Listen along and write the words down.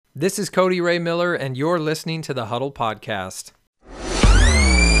This is Cody Ray Miller, and you're listening to the Huddle Podcast.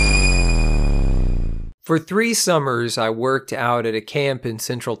 For 3 summers, I worked out at a camp in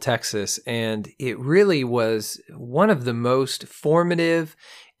Central Texas, and it really was one of the most formative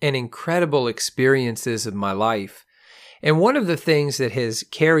and incredible experiences of my life. And one of the things that has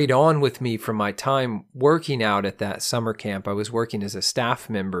carried on with me from my time working out at that summer camp, I was working as a staff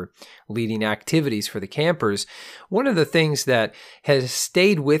member, leading activities for the campers. One of the things that has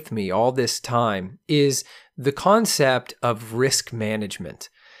stayed with me all this time is the concept of risk management.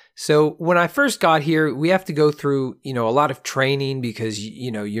 So when I first got here, we have to go through, a lot of training because,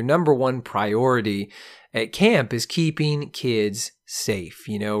 your number one priority at camp is keeping kids safe,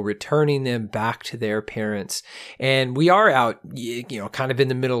 returning them back to their parents. And we are out, kind of in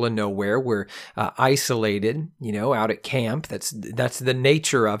the middle of nowhere. We're isolated, out at camp. That's the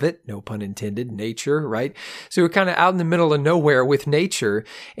nature of it. No pun intended, nature, right? So we're kind of out in the middle of nowhere with nature.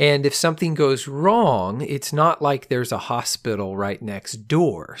 And if something goes wrong, it's not like there's a hospital right next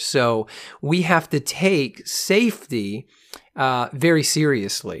door. So we have to take safety very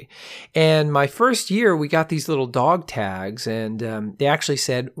seriously. And my first year, we got these little dog tags, and they actually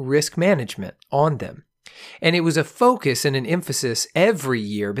said risk management on them. And it was a focus and an emphasis every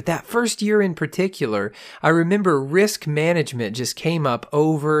year, but that first year in particular, I remember risk management just came up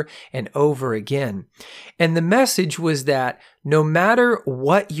over and over again. And the message was that no matter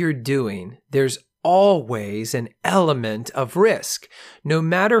what you're doing, there's always an element of risk. No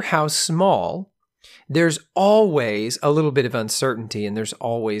matter how small, there's always a little bit of uncertainty and there's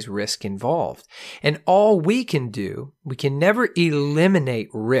always risk involved. And all we can do, we can never eliminate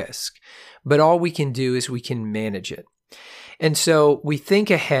risk, but all we can do is we can manage it. And so we think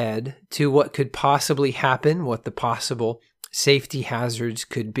ahead to what could possibly happen, what the possible safety hazards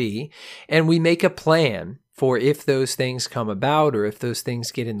could be, and we make a plan for if those things come about or if those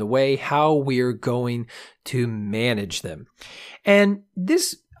things get in the way, how we're going to manage them. And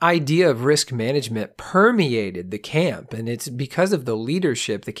this idea of risk management permeated the camp, and it's because of the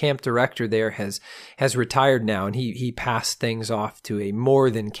leadership. The camp director there has retired now, and he passed things off to a more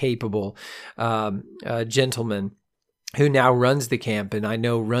than capable gentleman who now runs the camp, and I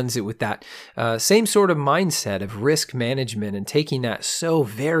know runs it with that same sort of mindset of risk management and taking that so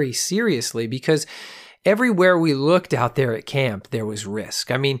very seriously, because everywhere we looked out there at camp, there was risk.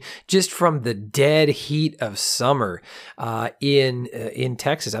 I mean, just from the dead heat of summer in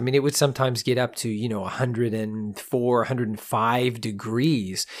Texas, I mean, it would sometimes get up to 104, 105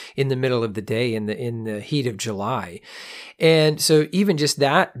 degrees in the middle of the day in the heat of July, and so even just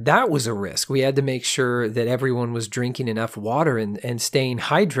that was a risk. We had to make sure that everyone was drinking enough water and staying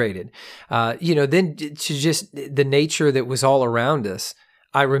hydrated. Then to just the nature that was all around us.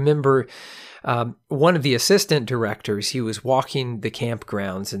 I remember one of the assistant directors, he was walking the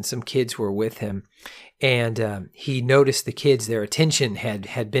campgrounds and some kids were with him, and he noticed the kids, their attention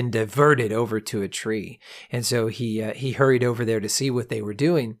had been diverted over to a tree. And so he hurried over there to see what they were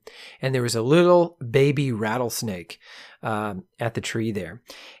doing. And there was a little baby rattlesnake at the tree there.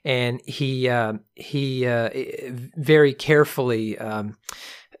 And he very carefully,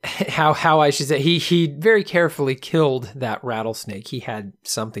 how I should say, he very carefully killed that rattlesnake. He had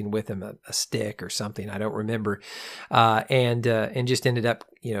something with him, a stick or something, I don't remember, and just ended up,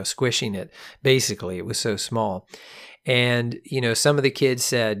 squishing it. Basically, it was so small. And, some of the kids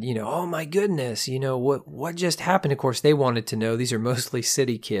said, oh my goodness, what just happened? Of course, they wanted to know. These are mostly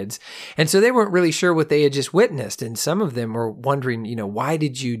city kids. And so they weren't really sure what they had just witnessed. And some of them were wondering, why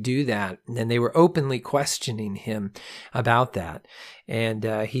did you do that? And they were openly questioning him about that. And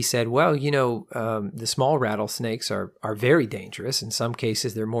he said, well, the small rattlesnakes are very dangerous. In some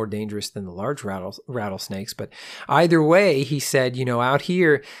cases, they're more dangerous than the large rattlesnakes. But either way, he said, out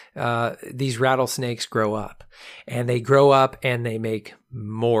here, these rattlesnakes grow up. And they grow up and they make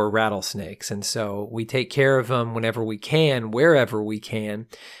more rattlesnakes. And so we take care of them whenever we can, wherever we can,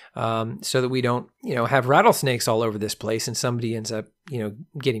 so that we don't, have rattlesnakes all over this place and somebody ends up,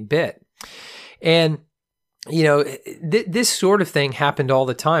 getting bit. And this sort of thing happened all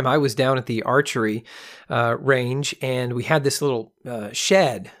the time. I was down at the archery range, and we had this little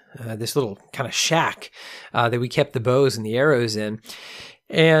shed, this little kind of shack that we kept the bows and the arrows in.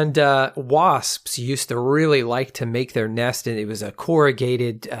 And wasps used to really like to make their nest, and it was a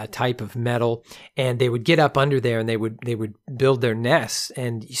corrugated type of metal. And they would get up under there, and they would build their nests.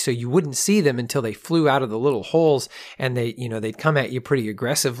 And so you wouldn't see them until they flew out of the little holes, and they'd come at you pretty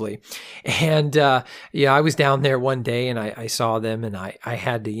aggressively. And I was down there one day, and I saw them, and I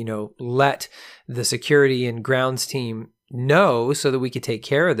had to let the security and grounds team know so that we could take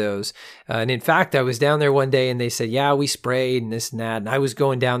care of those. And in fact, I was down there one day and they said, yeah, we sprayed and this and that. And I was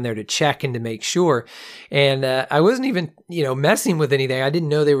going down there to check and to make sure. And I wasn't even, messing with anything. I didn't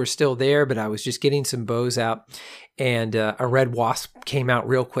know they were still there, but I was just getting some bows out. And a red wasp came out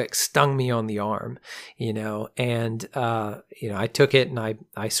real quick, stung me on the arm, and I took it and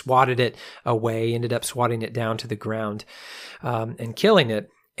I swatted it away, ended up swatting it down to the ground and killing it.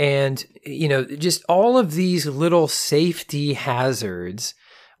 And, just all of these little safety hazards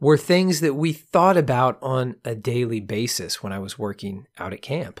were things that we thought about on a daily basis when I was working out at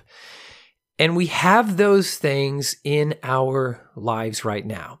camp. And we have those things in our lives right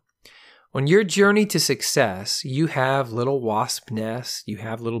now. On your journey to success, you have little wasp nests, you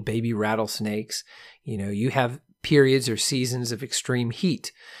have little baby rattlesnakes, you have periods or seasons of extreme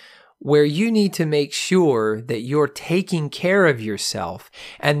heat where you need to make sure that you're taking care of yourself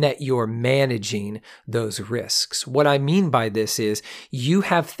and that you're managing those risks. What I mean by this is you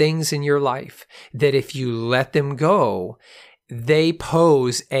have things in your life that if you let them go, they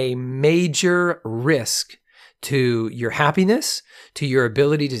pose a major risk to your happiness, to your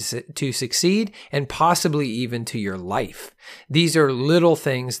ability to succeed, and possibly even to your life. These are little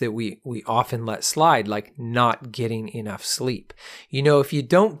things that we often let slide, like not getting enough sleep. If you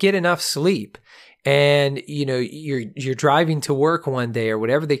don't get enough sleep and you're driving to work one day or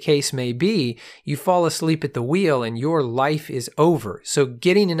whatever the case may be, you fall asleep at the wheel and your life is over. So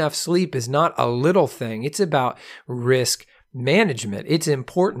getting enough sleep is not a little thing. It's about risk management. It's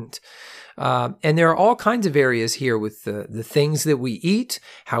important. And there are all kinds of areas here with the things that we eat,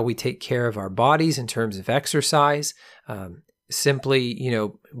 how we take care of our bodies in terms of exercise, simply,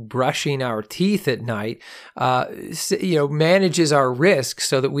 brushing our teeth at night, manages our risk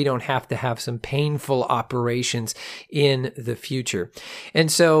so that we don't have to have some painful operations in the future.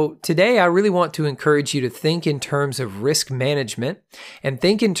 And so today I really want to encourage you to think in terms of risk management and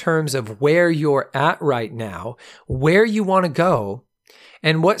think in terms of where you're at right now, where you want to go,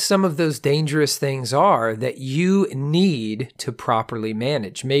 and what some of those dangerous things are that you need to properly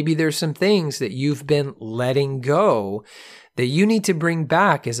manage. Maybe there's some things that you've been letting go that you need to bring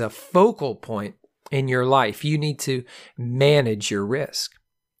back as a focal point in your life. You need to manage your risk.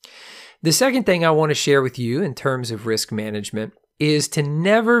 The second thing I want to share with you in terms of risk management is to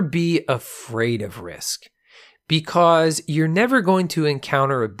never be afraid of risk, because you're never going to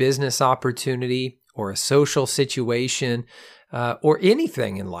encounter a business opportunity or a social situation or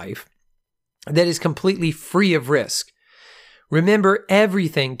anything in life that is completely free of risk. Remember,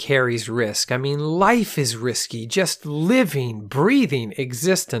 everything carries risk. I mean, life is risky. Just living, breathing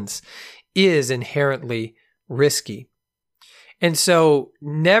existence is inherently risky. And so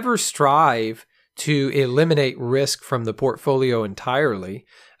never strive to eliminate risk from the portfolio entirely,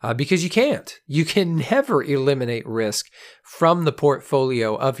 because you can't. You can never eliminate risk from the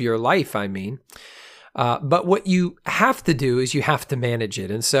portfolio of your life, but what you have to do is you have to manage it.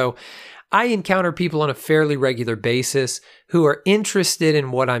 And so I encounter people on a fairly regular basis who are interested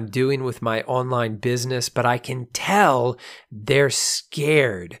in what I'm doing with my online business, but I can tell they're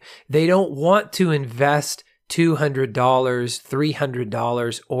scared. They don't want to invest $200,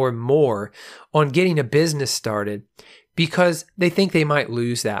 $300 or more on getting a business started because they think they might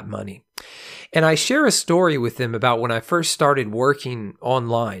lose that money. And I share a story with them about when I first started working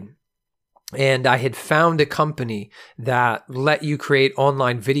online. And I had found a company that let you create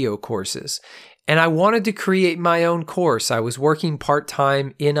online video courses. And I wanted to create my own course. I was working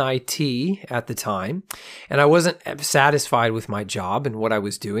part-time in IT at the time, and I wasn't satisfied with my job and what I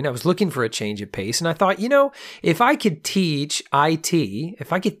was doing. I was looking for a change of pace. And I thought, if I could teach IT,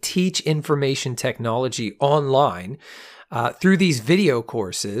 if I could teach information technology online through these video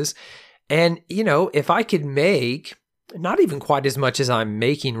courses, and, if I could make not even quite as much as I'm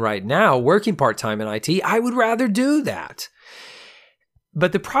making right now, working part-time in IT, I would rather do that.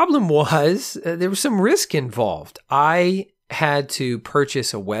 But the problem was there was some risk involved. I had to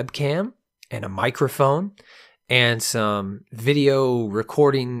purchase a webcam and a microphone and some video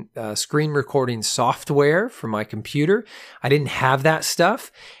recording, screen recording software for my computer. I didn't have that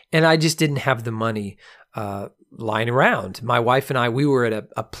stuff, and I just didn't have the money lying around. My wife and I, we were at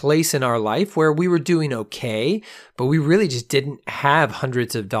a place in our life where we were doing okay, but we really just didn't have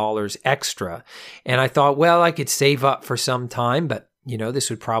hundreds of dollars extra. And I thought, well, I could save up for some time, but this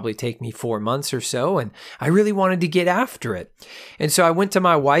would probably take me 4 months or so. And I really wanted to get after it. And so I went to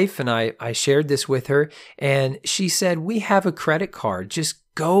my wife and I shared this with her, and she said, we have a credit card, just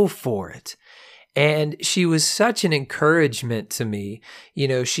go for it. And she was such an encouragement to me.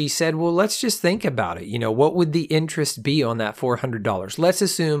 She said, well, let's just think about it. What would the interest be on that $400? Let's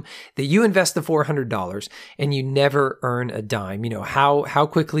assume that you invest the $400 and you never earn a dime. How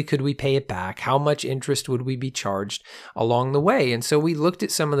quickly could we pay it back? How much interest would we be charged along the way? And so we looked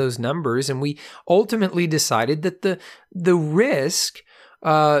at some of those numbers, and we ultimately decided that the risk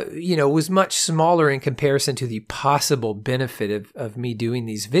was much smaller in comparison to the possible benefit of me doing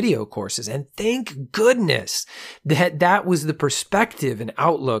these video courses. And thank goodness that was the perspective and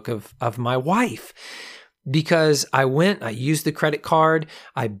outlook of my wife. Because I used the credit card,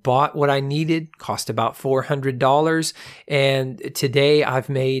 I bought what I needed, cost about $400. And today I've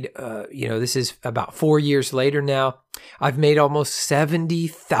made, this is about 4 years later now, I've made almost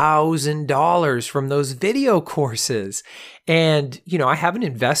 $70,000 from those video courses. And, I haven't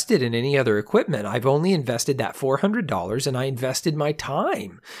invested in any other equipment. I've only invested that $400, and I invested my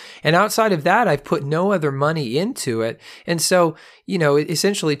time. And outside of that, I've put no other money into it. And so, it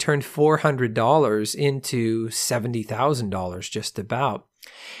essentially turned $400 into $70,000 just about.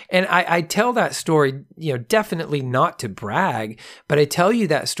 And I tell that story, definitely not to brag, but I tell you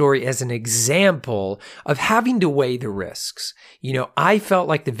that story as an example of having to weigh the risks. I felt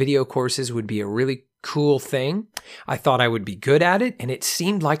like the video courses would be a really cool thing. I thought I would be good at it, and it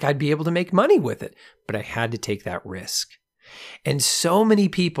seemed like I'd be able to make money with it, but I had to take that risk. And so many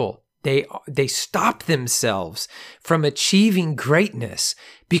people, they stop themselves from achieving greatness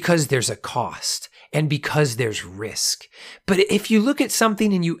because there's a cost and because there's risk. But if you look at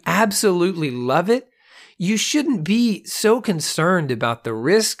something and you absolutely love it, you shouldn't be so concerned about the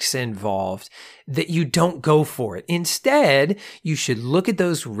risks involved that you don't go for it. Instead, you should look at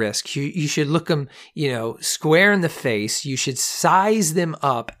those risks. You should look them, square in the face. You should size them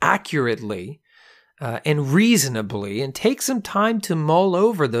up accurately and reasonably, and take some time to mull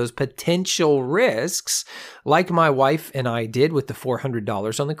over those potential risks, like my wife and I did with the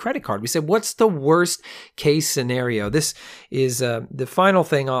 $400 on the credit card. We said, what's the worst case scenario? This is the final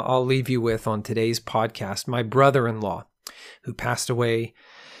thing I'll leave you with on today's podcast. My brother-in-law, who passed away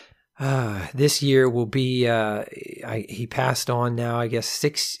this year, will be, he passed on now, I guess,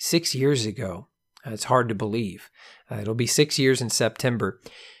 six years ago. It's hard to believe. It'll be 6 years in September.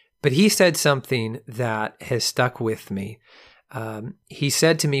 But he said something that has stuck with me. He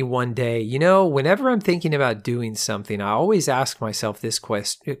said to me one day, whenever I'm thinking about doing something, I always ask myself this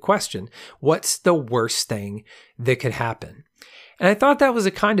question: what's the worst thing that could happen? And I thought that was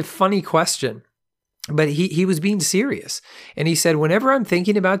a kind of funny question, but he was being serious. And he said, whenever I'm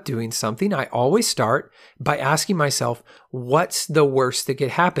thinking about doing something, I always start by asking myself, what's the worst that could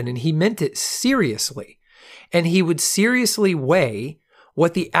happen? And he meant it seriously. And he would seriously weigh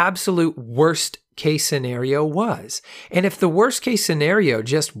what the absolute worst case scenario was. And if the worst case scenario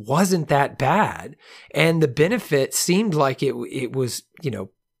just wasn't that bad, and the benefit seemed like it was,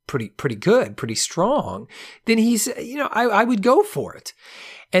 pretty good, pretty strong, then I would go for it.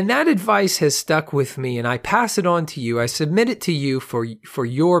 And that advice has stuck with me, and I pass it on to you. I submit it to you for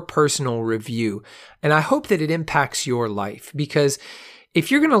your personal review. And I hope that it impacts your life, because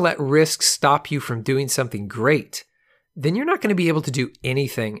if you're going to let risk stop you from doing something great, then you're not going to be able to do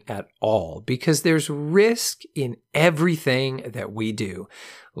anything at all, because there's risk in everything that we do.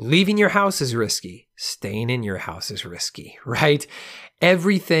 Leaving your house is risky. Staying in your house is risky, right?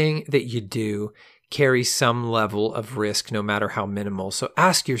 Everything that you do carries some level of risk, no matter how minimal. So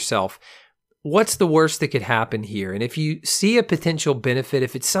ask yourself, what's the worst that could happen here? And if you see a potential benefit,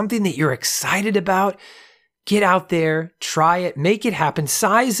 if it's something that you're excited about, get out there, try it, make it happen,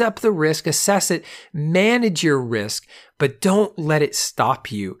 size up the risk, assess it, manage your risk, but don't let it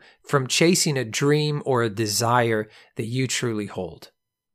stop you from chasing a dream or a desire that you truly hold.